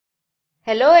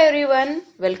Hello everyone,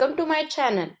 welcome to my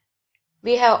channel.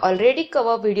 We have already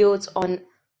covered videos on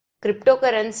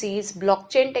cryptocurrencies,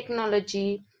 blockchain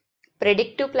technology,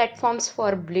 predictive platforms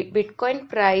for Bitcoin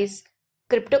price,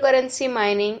 cryptocurrency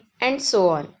mining and so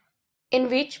on, in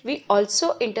which we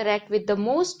also interact with the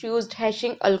most used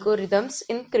hashing algorithms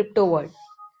in crypto world,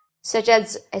 such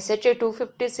as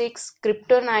SHA-256,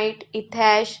 Kryptonite,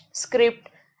 Ethash, Script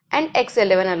and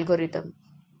X11 algorithm.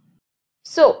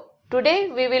 So,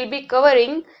 today we will be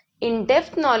covering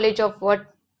in-depth knowledge of what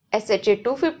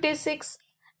SHA-256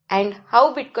 and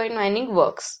how Bitcoin mining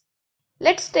works.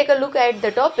 Let's take a look at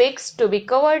the topics to be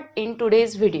covered in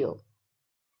today's video.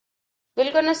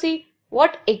 We're gonna see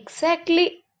what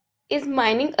exactly is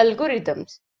mining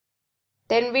algorithms.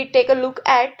 Then we take a look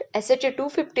at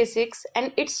SHA-256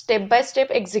 and its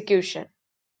step-by-step execution.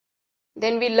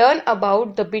 Then we learn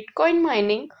about the Bitcoin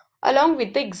mining along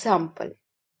with the example.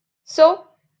 So,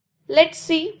 let's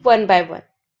see one by one.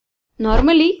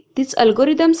 Normally, these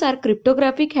algorithms are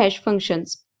cryptographic hash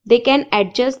functions. They can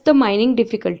adjust the mining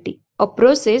difficulty, a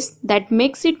process that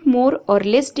makes it more or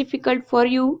less difficult for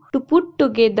you to put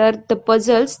together the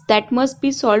puzzles that must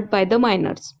be solved by the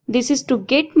miners. This is to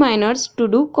get miners to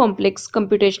do complex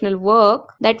computational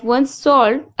work that once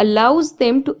solved allows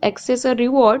them to access a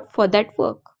reward for that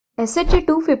work.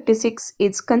 SHA-256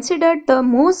 is considered the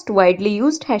most widely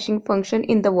used hashing function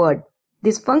in the world.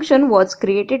 This function was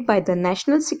created by the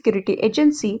National Security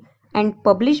Agency and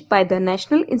published by the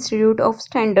National Institute of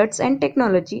Standards and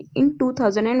Technology in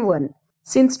 2001.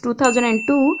 Since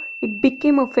 2002, it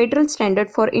became a federal standard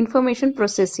for information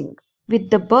processing. With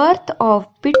the birth of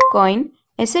Bitcoin,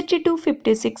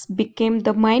 SHA-256 became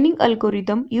the mining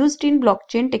algorithm used in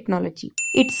blockchain technology.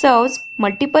 It serves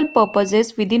multiple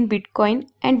purposes within Bitcoin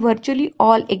and virtually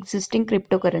all existing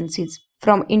cryptocurrencies,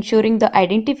 from ensuring the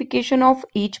identification of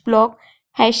each block,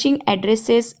 hashing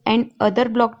addresses and other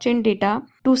blockchain data,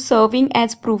 to serving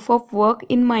as proof of work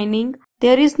in mining.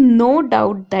 There is no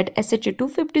doubt that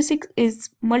SHA-256 is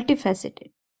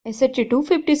multifaceted.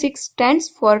 SHA-256 stands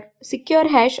for Secure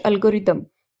Hash Algorithm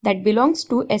that belongs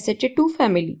to SHA-2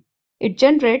 family. It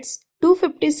generates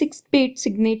 256-bit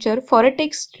signature for a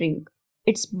text string.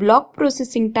 Its block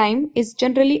processing time is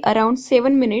generally around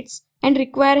 7 minutes and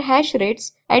require hash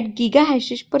rates at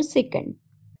gigahashes per second.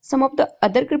 Some of the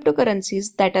other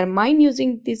cryptocurrencies that are mined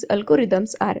using these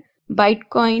algorithms are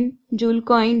Bytecoin,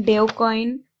 Joulcoin,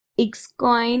 Dogecoin,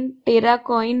 Xcoin,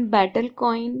 Terracoin,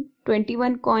 Battlecoin,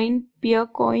 21coin,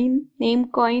 Peercoin,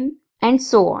 Namecoin, and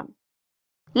so on.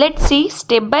 Let's see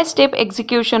step-by-step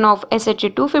execution of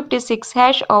SHA-256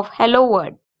 hash of hello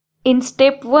world. In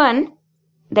step 1,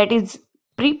 that is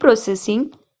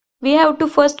pre-processing, we have to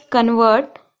first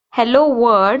convert hello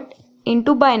world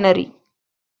into binary.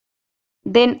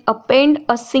 Then append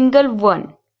a single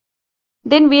 1.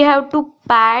 Then we have to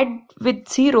pad with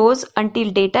zeros until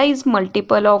data is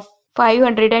multiple of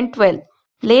 512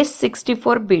 less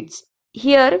 64 bits.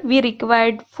 Here we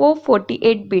required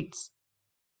 448 bits.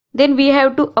 Then we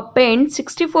have to append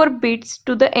 64 bits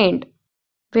to the end,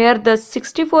 where the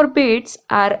 64 bits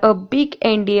are a big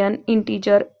endian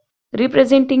integer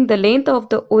representing the length of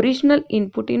the original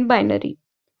input in binary.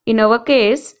 In our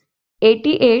case,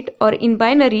 88, or in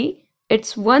binary,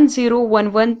 it's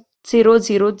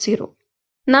 1011000.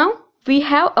 Now we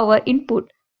have our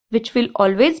input, which will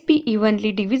always be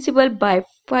evenly divisible by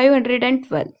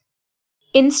 512.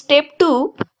 In step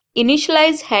 2,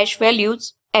 initialize hash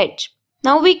values h.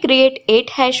 Now we create 8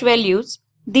 hash values.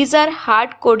 These are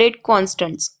hard-coded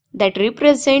constants that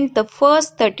represent the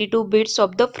first 32 bits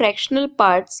of the fractional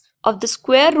parts of the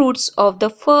square roots of the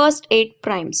first 8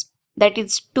 primes, that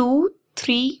is 2,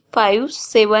 3, 5,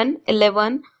 7,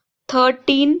 11,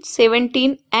 13,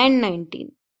 17 and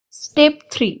 19.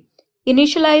 Step 3.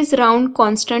 Initialize round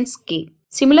constants k.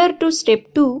 Similar to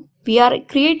step 2, we are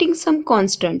creating some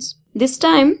constants. This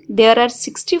time there are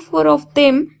 64 of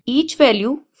them. Each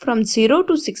value from 0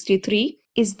 to 63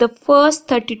 is the first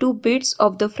 32 bits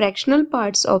of the fractional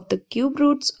parts of the cube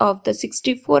roots of the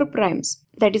 64 primes,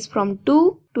 that is from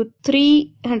 2 to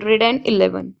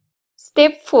 311.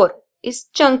 Step 4 is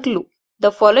chunk loop.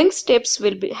 The following steps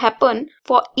will happen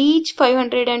for each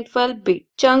 512-bit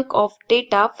chunk of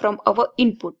data from our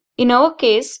input. In our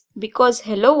case, because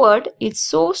hello world is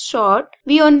so short,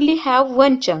 we only have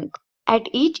one chunk. At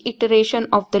each iteration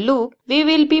of the loop, we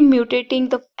will be mutating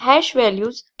the hash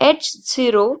values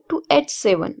h0 to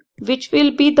h7, which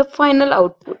will be the final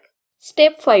output.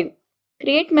 Step 5.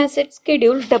 Create message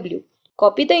schedule W.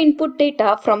 Copy the input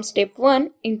data from step 1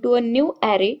 into a new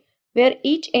array where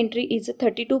each entry is a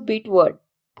 32-bit word.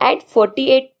 Add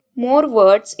 48 more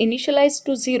words initialized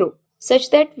to 0 such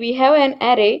that we have an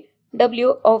array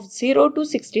W of 0 to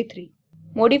 63.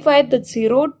 Modify the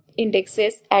zeroed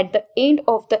indexes at the end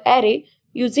of the array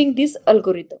using this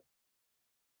algorithm.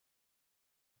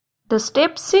 The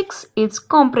step 6 is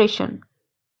compression.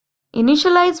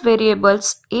 Initialize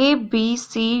variables a, b,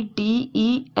 c, d,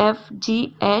 e, f,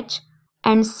 g, h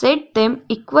and set them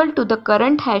equal to the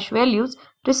current hash values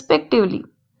respectively.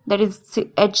 That is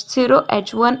h0,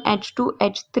 h1, h2,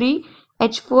 h3,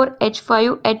 h4,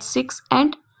 h5, h6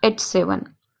 and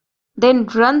h7. Then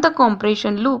run the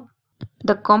compression loop.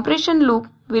 The compression loop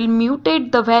will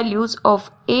mutate the values of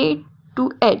a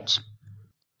to h.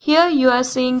 Here you are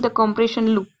seeing the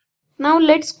compression loop. Now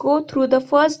let's go through the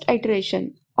first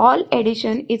iteration. All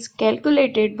addition is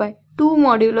calculated by 2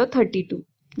 modulo 32.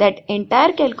 That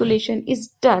entire calculation is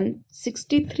done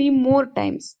 63 more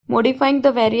times, modifying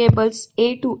the variables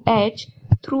a to h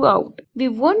throughout. We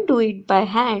won't do it by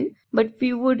hand, but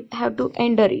we would have to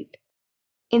enter it.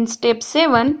 In step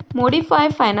 7, modify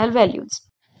final values.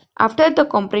 After the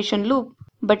compression loop,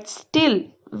 but still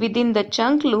within the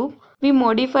chunk loop, we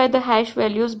modify the hash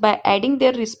values by adding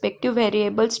their respective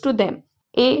variables to them,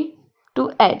 a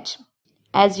to h.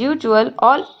 As usual,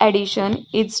 all addition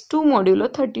is 2 modulo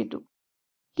 32.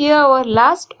 Here our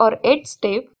last or 8th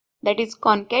step, that is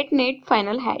concatenate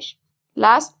final hash.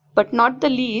 Last but not the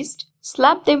least,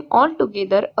 slap them all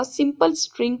together. A simple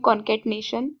string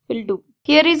concatenation will do.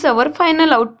 Here is our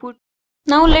final output.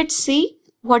 Now let's see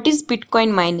what is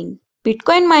Bitcoin mining.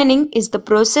 Bitcoin mining is the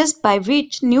process by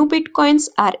which new Bitcoins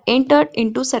are entered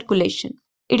into circulation.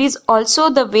 It is also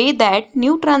the way that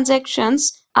new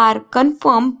transactions are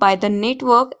confirmed by the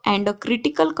network and a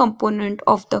critical component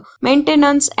of the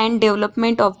maintenance and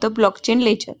development of the blockchain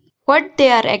ledger. What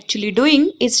they are actually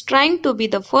doing is trying to be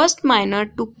the first miner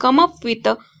to come up with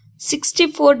a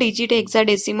 64-digit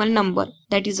hexadecimal number,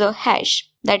 that is a hash,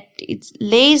 that is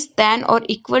less than or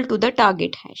equal to the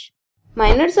target hash.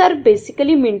 Miners are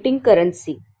basically minting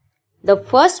currency. The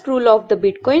first rule of the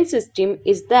Bitcoin system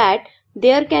is that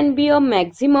there can be a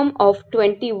maximum of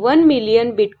 21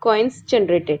 million Bitcoins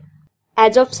generated.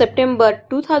 As of September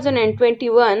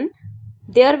 2021,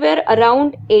 there were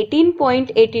around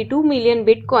 18.82 million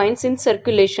Bitcoins in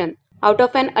circulation out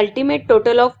of an ultimate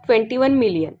total of 21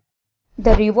 million.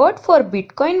 The reward for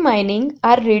Bitcoin mining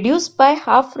are reduced by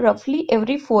half roughly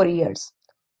every 4 years.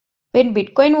 When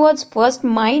Bitcoin was first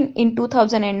mined in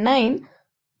 2009,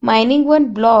 mining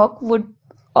one block would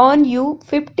earn you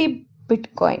 50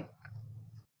 Bitcoin.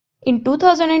 In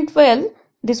 2012,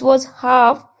 this was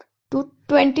half to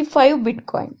 25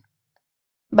 Bitcoin.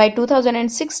 By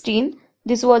 2016,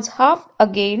 this was halved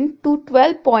again to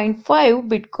 12.5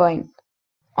 Bitcoin.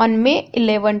 On May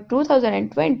 11,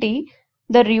 2020,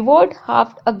 the reward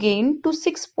halved again to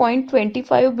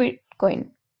 6.25 Bitcoin.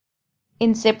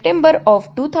 In September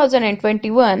of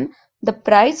 2021, the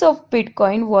price of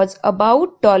Bitcoin was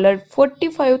about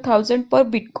 $45,000 per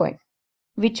Bitcoin,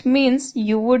 which means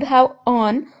you would have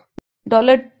earned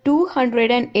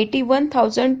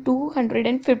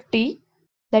 $281,250,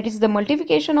 that is the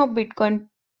multiplication of Bitcoin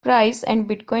price and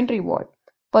Bitcoin reward,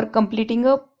 for completing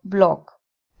a block.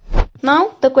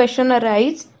 Now the question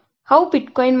arises, how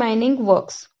Bitcoin mining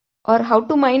works or how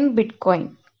to mine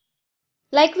Bitcoin.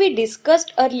 Like we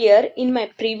discussed earlier in my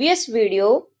previous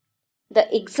video,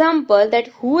 the example that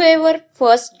whoever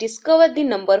first discovered the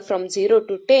number from 0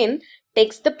 to 10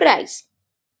 takes the prize.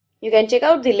 You can check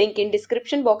out the link in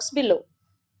description box below.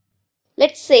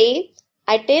 Let's say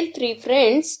I tell 3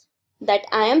 friends that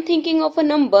I am thinking of a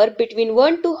number between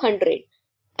 1 to 100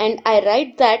 and I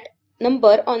write that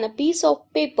number on a piece of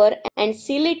paper and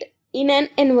seal it in an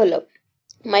envelope.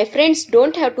 My friends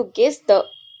don't have to guess the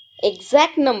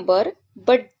exact number,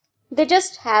 but they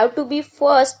just have to be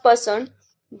first person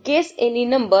guess any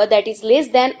number that is less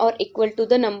than or equal to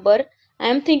the number I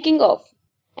am thinking of.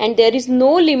 And there is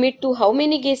no limit to how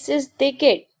many guesses they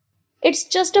get. It's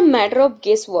just a matter of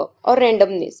guesswork or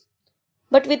randomness.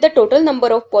 But with the total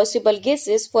number of possible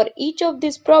guesses for each of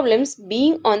these problems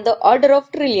being on the order of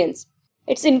trillions,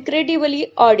 it's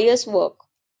incredibly arduous work.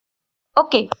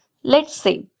 Okay, let's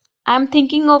say I am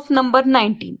thinking of number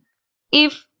 19.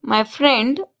 If my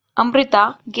friend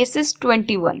Amrita guesses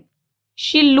 21,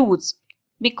 she'll lose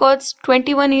because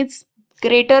 21 is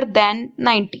greater than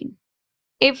 19.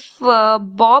 If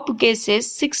Bob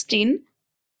guesses 16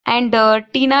 and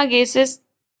Tina guesses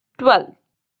 12,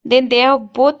 then they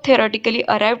have both theoretically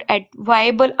arrived at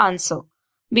viable answer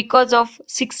because of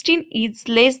 16 is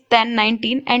less than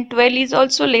 19 and 12 is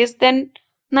also less than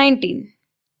 19.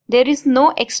 There is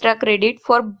no extra credit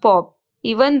for Bob,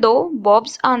 even though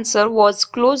Bob's answer was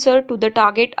closer to the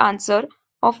target answer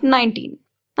of 19.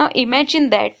 Now imagine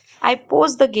that I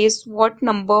pose the guess what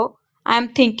number I am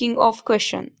thinking of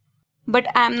question. But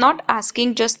I am not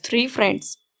asking just 3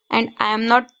 friends, and I am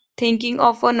not thinking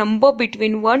of a number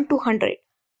between 1 to 100.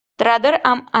 Rather,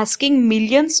 I am asking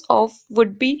millions of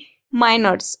would-be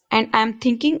miners, and I am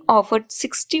thinking of a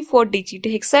 64-digit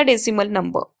hexadecimal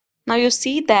number. Now you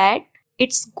see that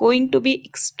it's going to be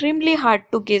extremely hard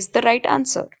to guess the right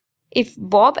answer. If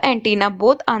Bob and Tina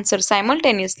both answer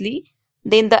simultaneously,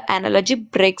 then the analogy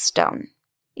breaks down.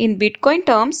 In Bitcoin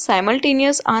terms,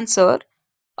 simultaneous answers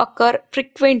occur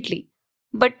frequently,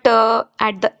 but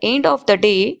at the end of the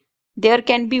day, there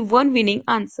can be one winning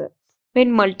answer.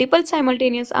 When multiple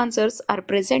simultaneous answers are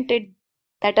presented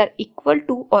that are equal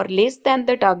to or less than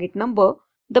the target number,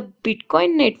 the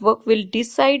Bitcoin network will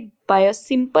decide by a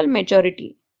simple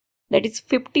majority, that is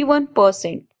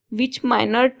 51%, which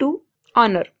miner to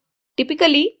honor.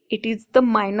 Typically, it is the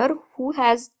miner who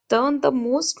has done the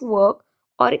most work,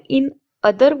 or in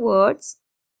other words,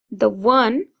 the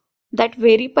one that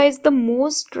verifies the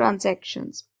most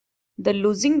transactions. The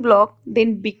losing block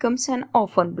then becomes an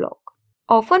orphan block.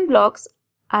 Orphan blocks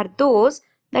are those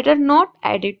that are not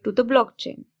added to the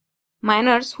blockchain.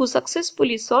 Miners who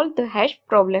successfully solve the hash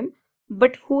problem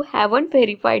but who haven't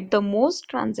verified the most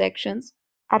transactions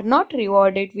are not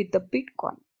rewarded with the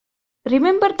Bitcoin.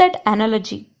 Remember that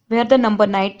analogy where the number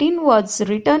 19 was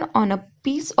written on a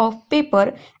piece of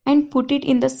paper and put it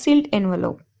in the sealed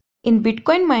envelope. In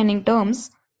Bitcoin mining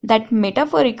terms, that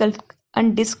metaphorical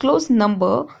undisclosed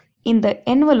number in the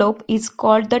envelope is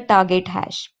called the target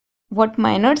hash. What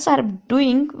miners are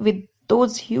doing with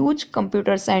those huge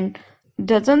computers and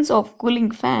dozens of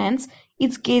cooling fans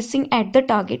is guessing at the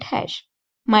target hash.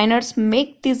 Miners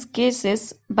make these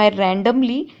guesses by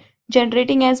randomly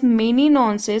generating as many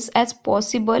nonces as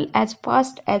possible as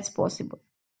fast as possible.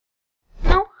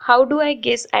 Now, how do I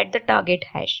guess at the target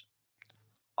hash?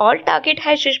 All target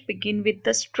hashes begin with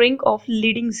the string of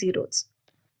leading zeros.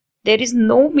 There is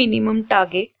no minimum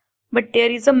target, but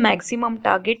there is a maximum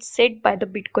target set by the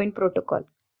Bitcoin protocol.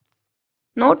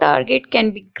 No target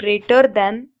can be greater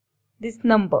than this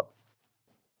number.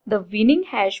 The winning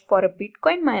hash for a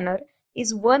Bitcoin miner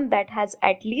is one that has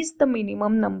at least the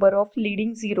minimum number of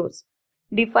leading zeros,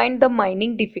 defined the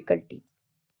mining difficulty.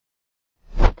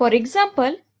 For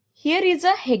example, here is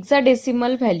a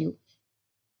hexadecimal value.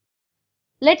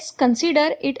 Let's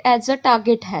consider it as a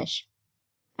target hash.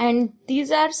 And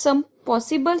these are some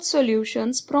possible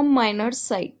solutions from miner's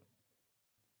side.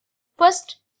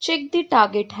 First, check the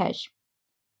target hash.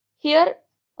 Here,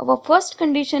 our first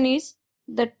condition is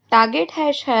the target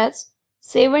hash has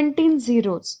 17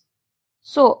 zeros.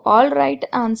 So, all right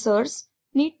answers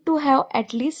need to have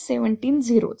at least 17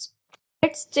 zeros.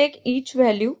 Let's check each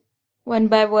value one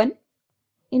by one.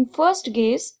 In first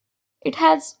case, it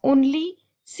has only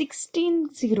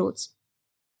 16 zeros.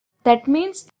 That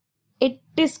means it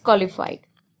disqualified.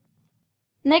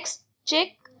 Next, check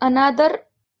another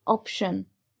option.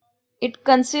 It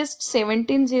consists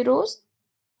 17 zeros,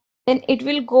 then it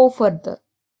will go further.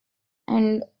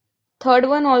 And third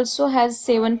one also has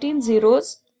 17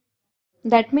 zeros.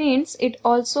 That means it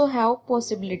also have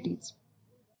possibilities.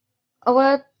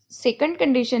 Our second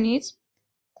condition is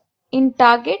in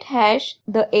target hash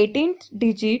the 18th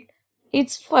digit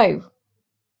is 5.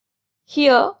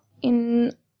 Here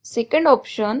in second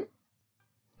option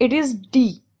it is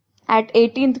D at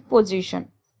 18th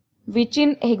position, which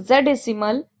in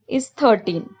hexadecimal is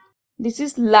 13. This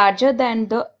is larger than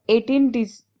the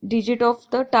 18th digit of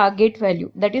the target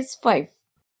value, that is 5.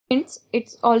 Hence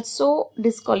it's also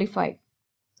disqualified.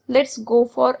 Let's go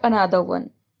for another one.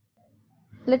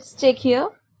 Let's check here.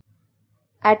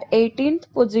 At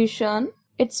 18th position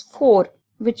it's 4,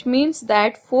 which means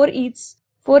that 4 is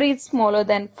smaller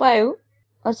than 5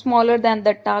 or smaller than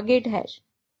the target hash.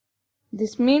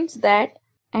 This means that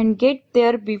and get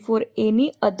there before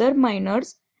any other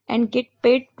miners and get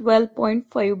paid 12.5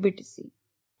 BTC.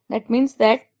 That means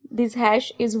that this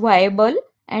hash is viable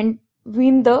and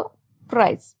win the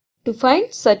prize. To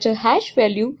find such a hash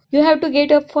value, you have to get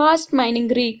a fast mining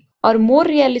rig or more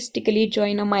realistically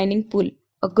join a mining pool,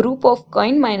 a group of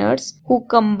coin miners who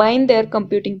combine their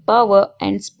computing power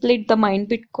and split the mined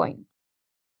Bitcoin.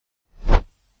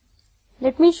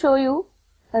 Let me show you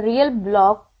a real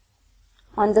block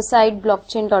on the site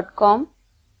blockchain.com.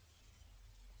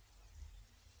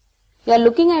 We are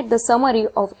looking at the summary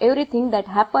of everything that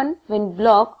happened when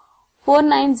block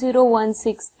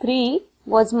 490163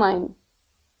 was mined.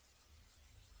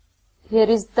 Here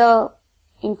is the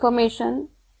information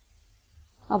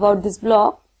about this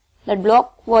block. That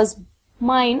block was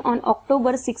mined on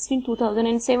October 16,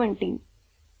 2017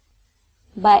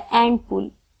 by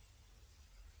Antpool.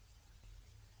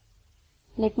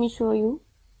 Let me show you.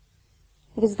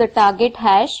 It is the target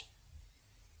hash.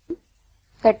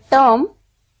 The term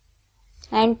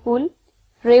AND pool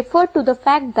refer to the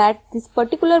fact that this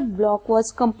particular block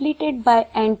was completed by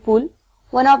AND pool,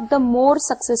 one of the more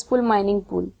successful mining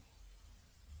pool.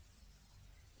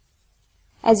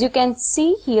 As you can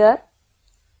see here,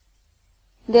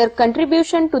 their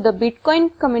contribution to the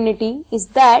Bitcoin community is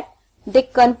that they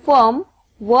confirm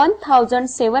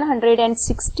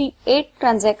 1768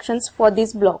 transactions for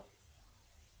this block.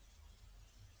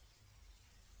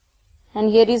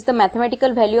 And here is the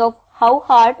mathematical value of how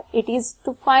hard it is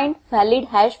to find valid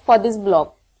hash for this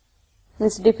block.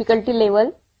 This difficulty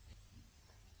level.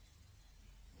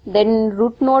 Then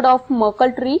root node of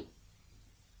Merkle tree,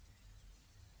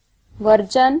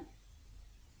 version,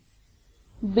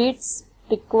 bits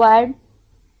required,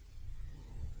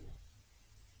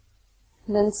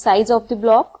 then size of the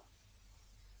block.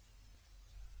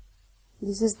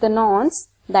 This is the nonce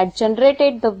that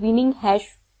generated the winning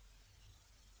hash.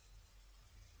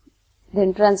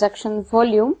 Then transaction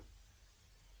volume,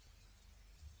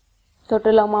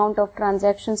 total amount of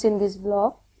transactions in this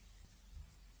block,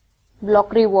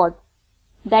 block reward.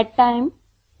 That time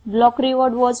block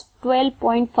reward was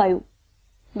 12.5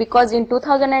 because in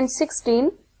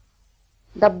 2016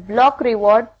 the block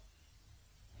reward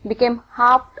became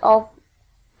half of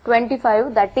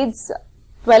 25, that is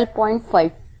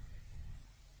 12.5.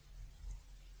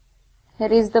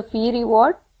 Here is the fee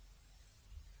reward.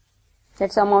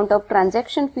 That's the amount of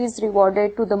transaction fees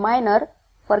rewarded to the miner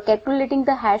for calculating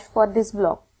the hash for this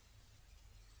block.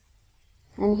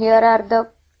 And here are the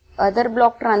other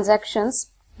block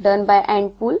transactions done by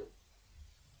AND pool.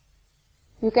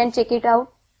 You can check it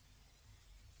out.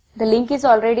 The link is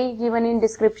already given in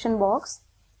description box.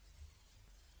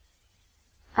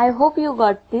 I hope you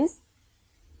got this.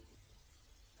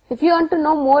 If you want to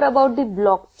know more about the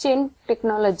blockchain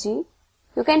technology,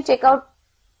 you can check out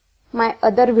my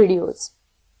other videos.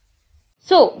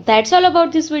 So that's all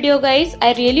about this video, guys.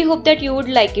 I really hope that you would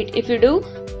like it. If you do,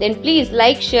 then please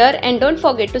like, share and don't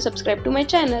forget to subscribe to my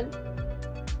channel.